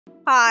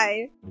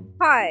Hi.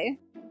 Hi.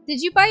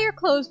 Did you buy your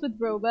clothes with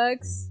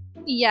Robux?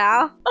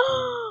 Yeah.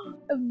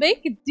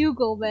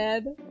 McDougal,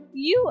 man.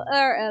 You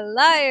are a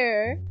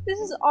liar. This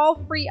is all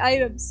free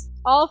items.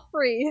 All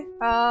free.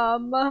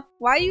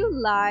 Why you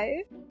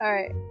lie?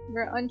 Alright,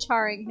 we're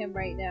uncharring him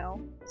right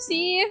now.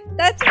 See?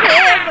 That's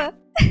him!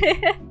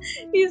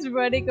 He's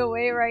running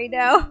away right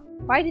now.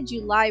 Why did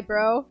you lie,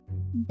 bro?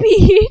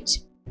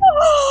 Beach?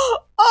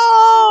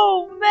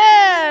 Oh,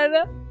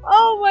 man!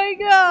 Oh my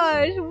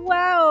gosh!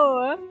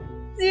 Wow!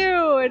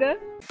 Dude!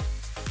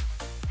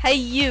 Hey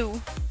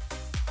you!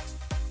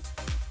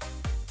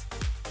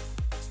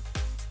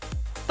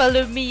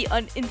 Follow me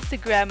on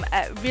Instagram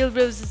at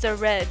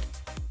realrosesarered.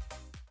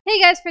 Hey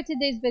guys, for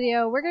today's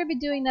video, we're going to be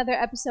doing another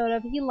episode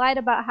of He Lied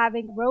About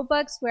Having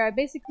Robux, where I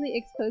basically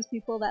expose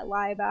people that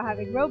lie about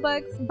having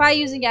Robux by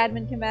using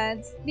admin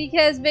commands.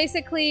 Because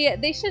basically,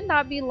 they should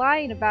not be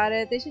lying about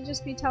it. They should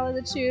just be telling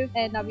the truth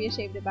and not be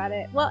ashamed about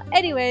it. Well,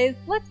 anyways,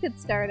 let's get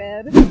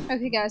started.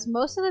 Okay guys,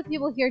 most of the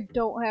people here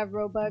don't have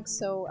Robux,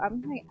 so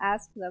I'm going to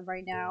ask them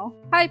right now.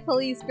 Hi,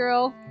 police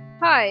girl.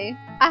 Hi.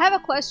 I have a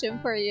question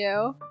for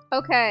you.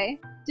 Okay.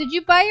 Did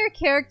you buy your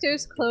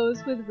character's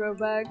clothes with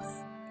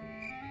Robux?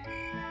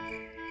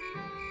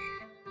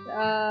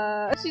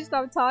 She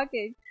stopped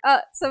talking.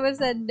 Someone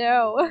said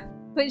no,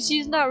 but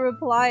she's not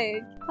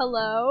replying.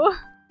 Hello?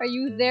 Are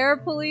you there,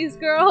 police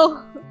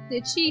girl?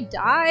 Did she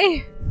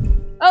die?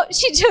 Oh,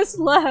 she just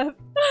left.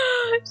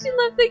 She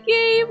left the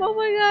game. Oh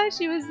my gosh,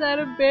 she was that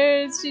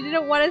embarrassed. She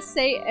didn't want to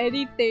say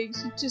anything.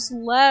 She just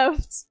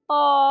left.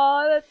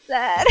 Aw, that's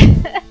sad.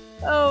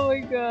 Oh my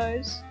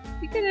gosh.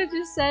 You could have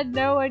just said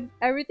no and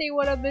everything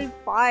would have been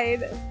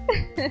fine.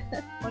 I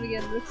want to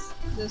get in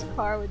this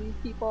car with these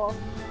people.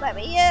 Let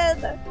me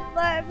in!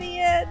 Let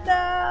me in!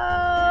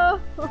 No!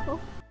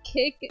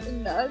 Kick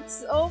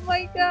nuts. Oh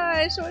my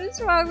gosh, what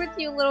is wrong with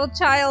you, little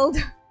child?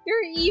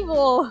 You're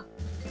evil!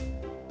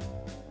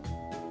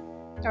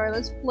 Alright,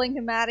 let's fling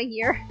him out of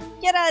here.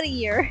 Get out of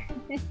here!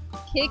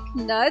 Kick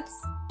nuts?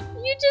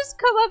 You just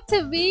come up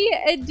to me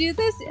and do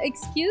this?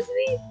 Excuse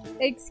me?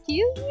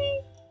 Excuse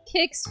me?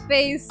 Kick's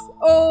face.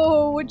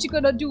 Oh, what you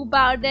gonna do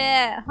about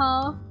that,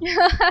 huh?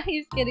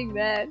 He's getting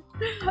mad.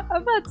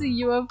 I'm about to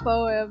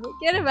UFO him.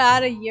 Get him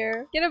out of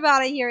here. Get him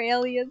out of here,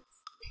 aliens.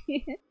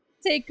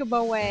 Take him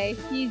away.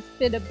 He's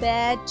been a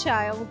bad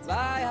child.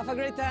 Bye, have a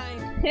great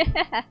time.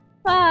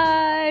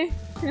 Bye.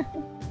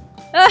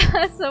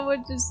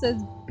 Someone just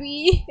says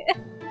B.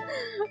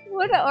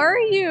 What are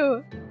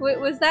you? Wait,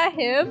 was that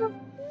him?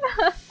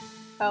 Oh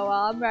well,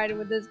 I'm riding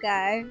with this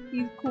guy.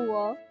 He's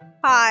cool.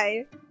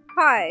 Hi.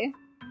 Hi.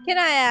 Can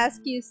I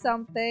ask you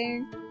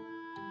something?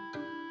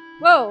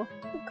 Whoa!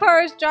 The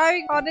car is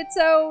driving on its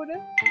own!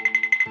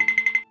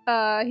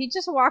 He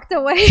just walked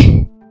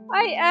away.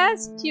 I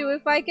asked you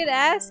if I could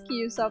ask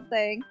you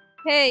something.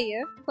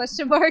 Hey,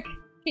 question mark.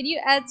 Can you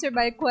answer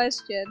my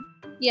question?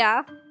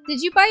 Yeah.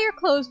 Did you buy your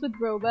clothes with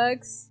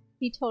Robux?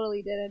 He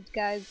totally didn't,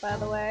 guys, by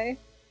the way.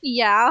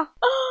 Yeah.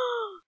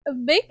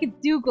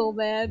 McDougal,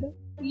 man.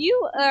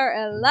 You are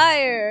a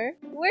liar.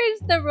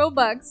 Where's the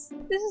Robux?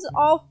 This is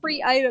all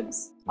free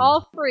items.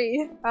 All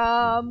free.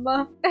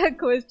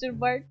 Question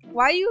mark.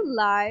 Why you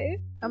lie?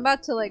 I'm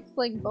about to like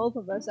fling both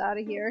of us out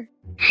of here.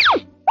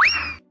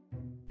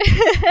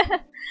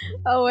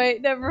 Oh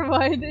wait, never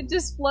mind. It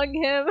just flung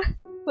him.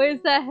 Wait,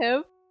 is that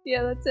him?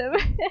 Yeah, that's him.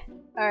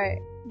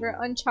 Alright, we're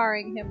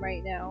uncharring him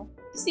right now.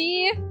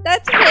 See?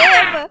 That's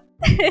him!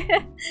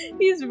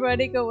 He's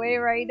running away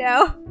right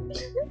now.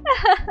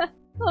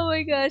 Oh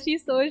my gosh,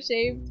 he's so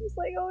ashamed. He's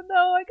like, oh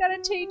no, I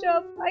gotta change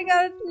up. I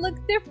gotta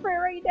look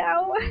different right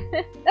now.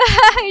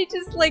 he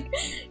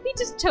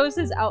just chose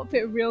his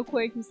outfit real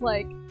quick. He's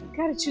like,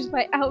 gotta choose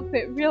my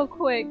outfit real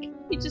quick.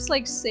 He just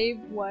like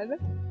saved one,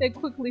 then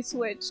quickly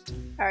switched.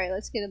 Alright,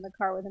 let's get in the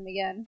car with him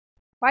again.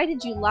 Why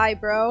did you lie,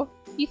 bro?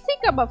 You think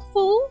I'm a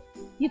fool?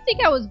 You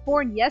think I was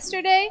born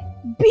yesterday?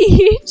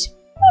 Beach?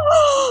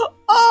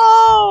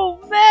 Oh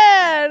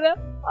man!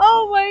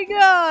 Oh my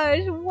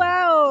gosh,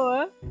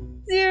 wow!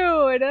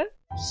 Dude,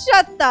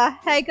 shut the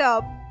heck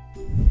up.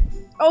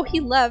 Oh, he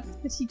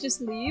left. Did he just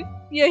leave?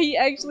 Yeah, he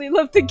actually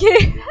left the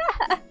game.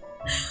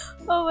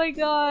 Oh my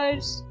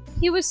gosh.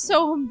 He was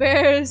so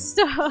embarrassed.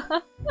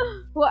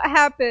 What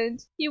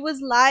happened? He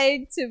was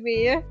lying to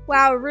me.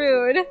 Wow,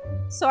 rude.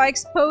 So I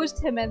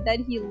exposed him and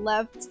then he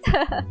left.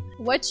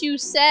 What you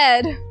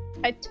said?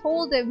 I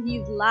told him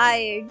he's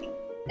lying.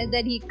 And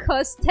then he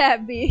cussed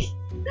at me.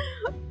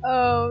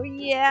 Oh,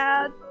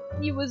 yeah.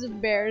 He was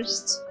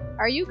embarrassed.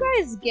 Are you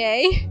guys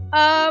gay?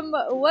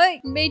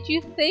 What made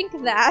you think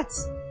that?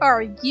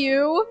 Are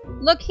you?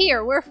 Look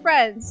here, we're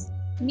friends.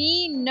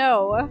 Me,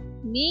 no.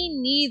 Me,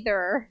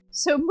 neither.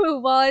 So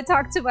move while I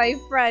talk to my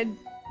friend.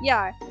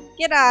 Yeah,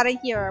 get out of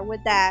here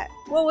with that.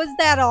 What was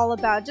that all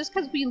about? Just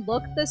because we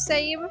look the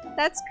same?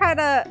 That's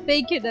kinda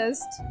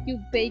baconist.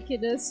 You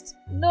baconist.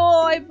 No,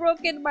 I've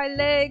broken my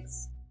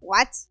legs.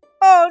 What?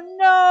 Oh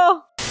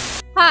no!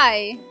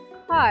 Hi.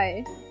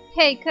 Hi.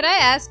 Hey, could I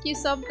ask you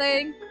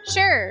something?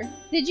 Sure.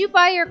 Did you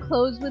buy your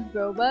clothes with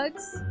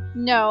Robux?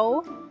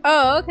 No.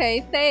 Oh,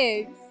 okay,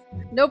 thanks.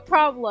 No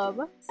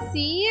problem.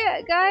 See,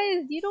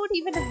 guys, you don't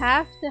even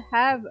have to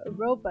have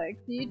Robux.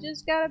 You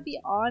just gotta be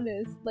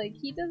honest. Like,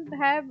 he doesn't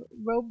have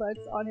Robux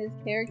on his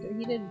character.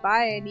 He didn't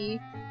buy any.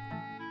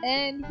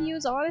 And he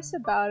was honest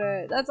about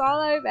it. That's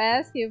all I'm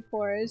asking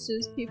for, is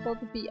just people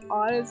to be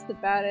honest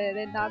about it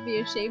and not be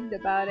ashamed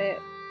about it.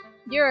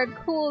 You're a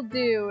cool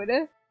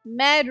dude.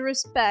 Mad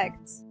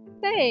respect.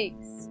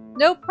 Thanks.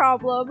 No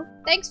problem.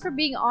 Thanks for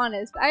being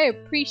honest. I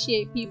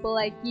appreciate people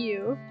like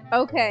you.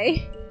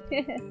 Okay.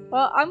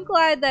 Well, I'm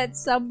glad that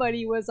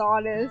somebody was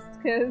honest,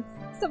 because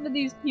some of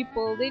these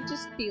people, they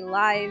just be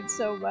lying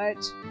so much.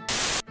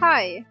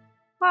 Hi.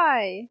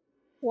 Hi.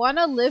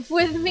 Wanna live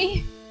with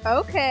me?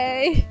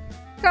 Okay.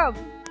 Come.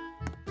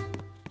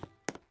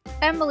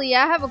 Emily,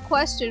 I have a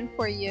question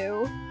for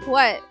you.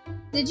 What?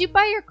 Did you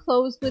buy your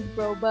clothes with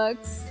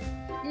Robux?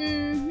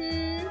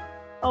 Mm-hmm.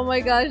 Oh my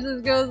gosh,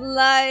 this girl's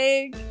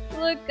lying.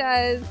 Look,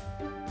 guys.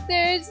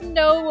 There's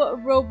no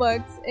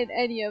Robux in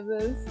any of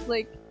this.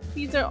 Like,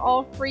 these are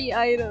all free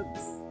items.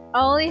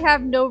 I only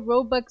have no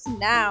Robux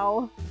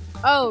now.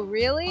 Oh,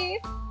 really?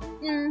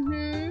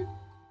 Mm-hmm.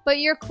 But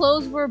your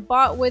clothes were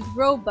bought with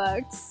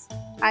Robux.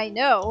 I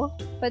know.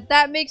 But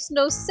that makes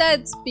no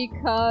sense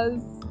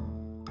because...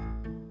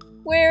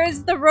 Where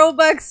is the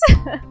Robux?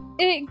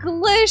 It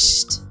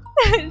glitched!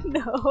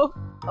 No.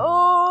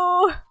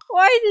 Oh,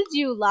 why did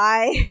you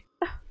lie?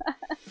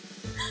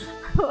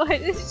 Why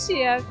did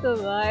she have to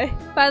lie?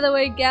 By the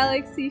way,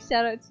 Galaxy,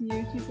 shout out to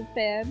you. She's a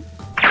fan.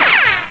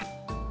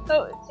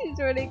 Oh, she's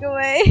running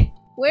away.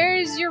 Where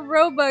is your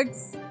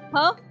Robux?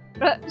 Huh?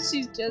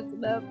 She's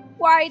just up.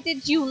 Why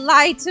did you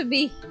lie to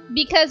me?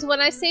 Because when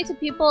I say to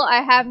people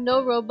I have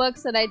no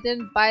Robux and I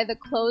didn't buy the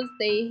clothes,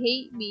 they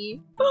hate me.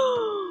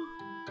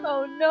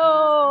 Oh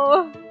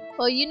no.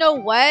 Well, you know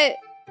what?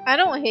 I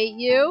don't hate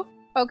you.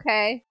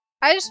 Okay.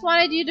 I just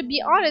wanted you to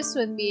be honest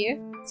with me.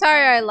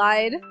 Sorry I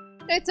lied.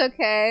 It's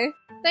okay.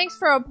 Thanks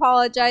for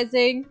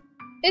apologizing.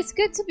 It's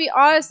good to be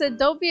honest and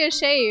don't be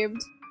ashamed.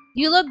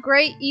 You look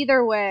great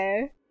either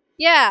way.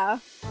 Yeah.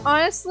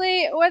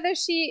 Honestly, whether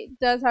she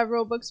does have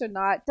Robux or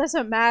not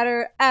doesn't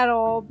matter at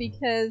all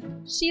because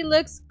she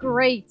looks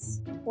great.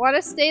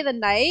 Wanna stay the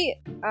night?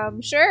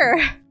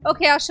 Sure.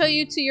 Okay, I'll show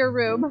you to your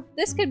room.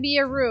 This could be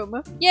your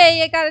room.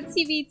 Yay, I got a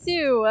TV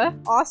too.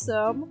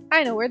 Awesome.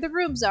 I know where the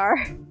rooms are.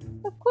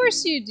 Of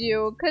course you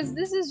do, because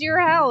this is your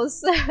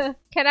house.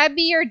 Can I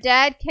be your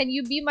dad? Can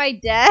you be my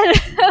dad?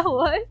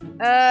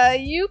 What?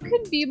 You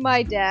can be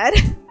my dad.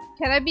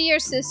 Can I be your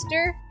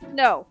sister?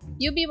 No,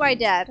 you be my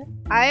dad.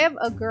 I am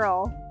a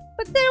girl.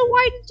 But then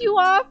why did you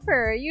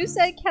offer? You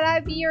said, can I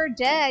be your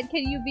dad?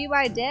 Can you be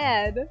my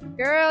dad?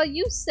 Girl,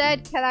 you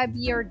said, can I be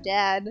your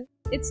dad?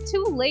 It's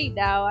too late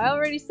now. I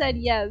already said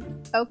yes.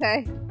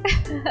 Okay.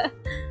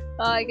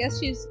 Well, I guess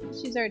she's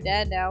our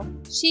dad now.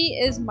 She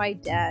is my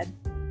dad.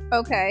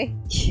 Okay.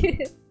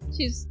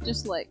 She's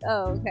just like,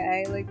 oh,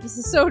 okay. Like, this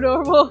is so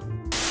normal.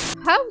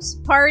 House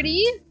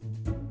party?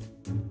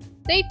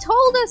 They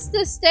told us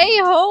to stay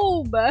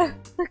home.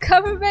 The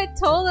government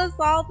told us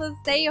all to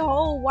stay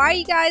home. Why are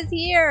you guys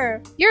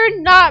here? You're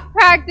not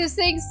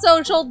practicing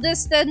social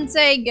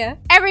distancing.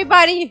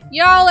 Everybody,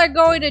 y'all are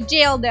going to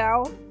jail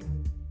now.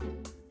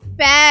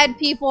 Bad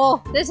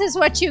people. This is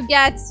what you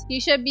get. You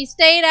should be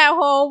staying at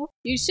home.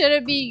 You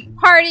shouldn't be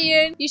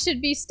partying. You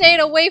should be staying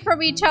away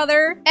from each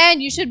other.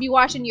 And you should be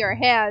washing your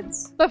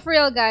hands. But for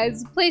real,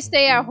 guys, please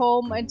stay at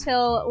home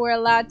until we're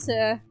allowed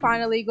to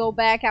finally go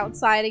back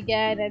outside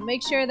again. And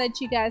make sure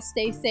that you guys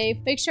stay safe.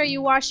 Make sure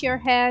you wash your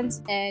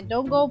hands and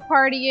don't go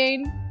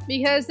partying.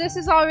 Because this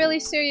is all really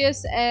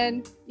serious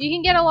and you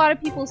can get a lot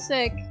of people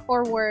sick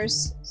or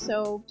worse.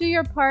 So do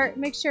your part.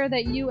 Make sure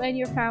that you and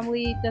your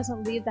family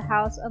doesn't leave the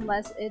house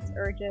unless it's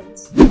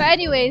urgent. But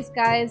anyways,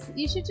 guys,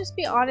 you should just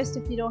be honest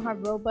if you don't have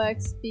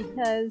Robux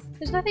because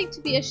there's nothing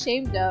to be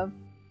ashamed of.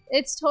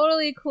 It's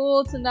totally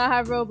cool to not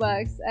have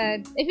Robux,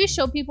 and if you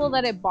show people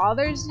that it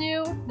bothers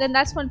you, then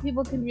that's when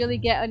people can really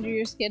get under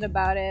your skin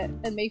about it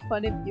and make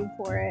fun of you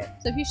for it.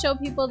 So if you show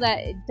people that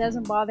it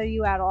doesn't bother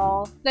you at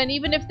all, then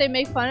even if they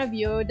make fun of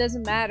you, it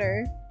doesn't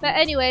matter. But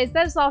anyways,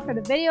 that is all for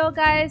the video,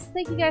 guys.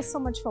 Thank you guys so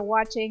much for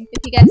watching.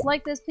 If you guys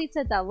like this, please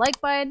hit that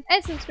like button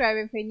and subscribe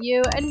if you're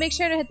new, and make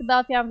sure to hit the bell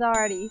if you haven't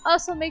already.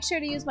 Also, make sure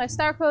to use my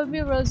star code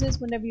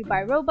REALROSES whenever you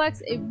buy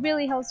Robux. It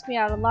really helps me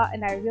out a lot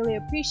and I really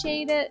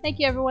appreciate it. Thank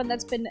you everyone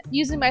that's been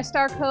using my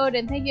star code,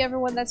 and thank you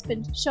everyone that's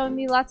been showing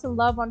me lots of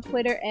love on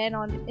Twitter and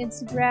on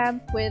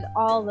Instagram with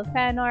all the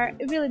fan art.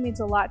 It really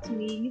means a lot to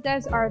me. You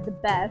guys are the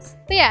best.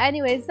 But yeah,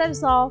 anyways, that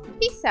is all.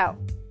 Peace out.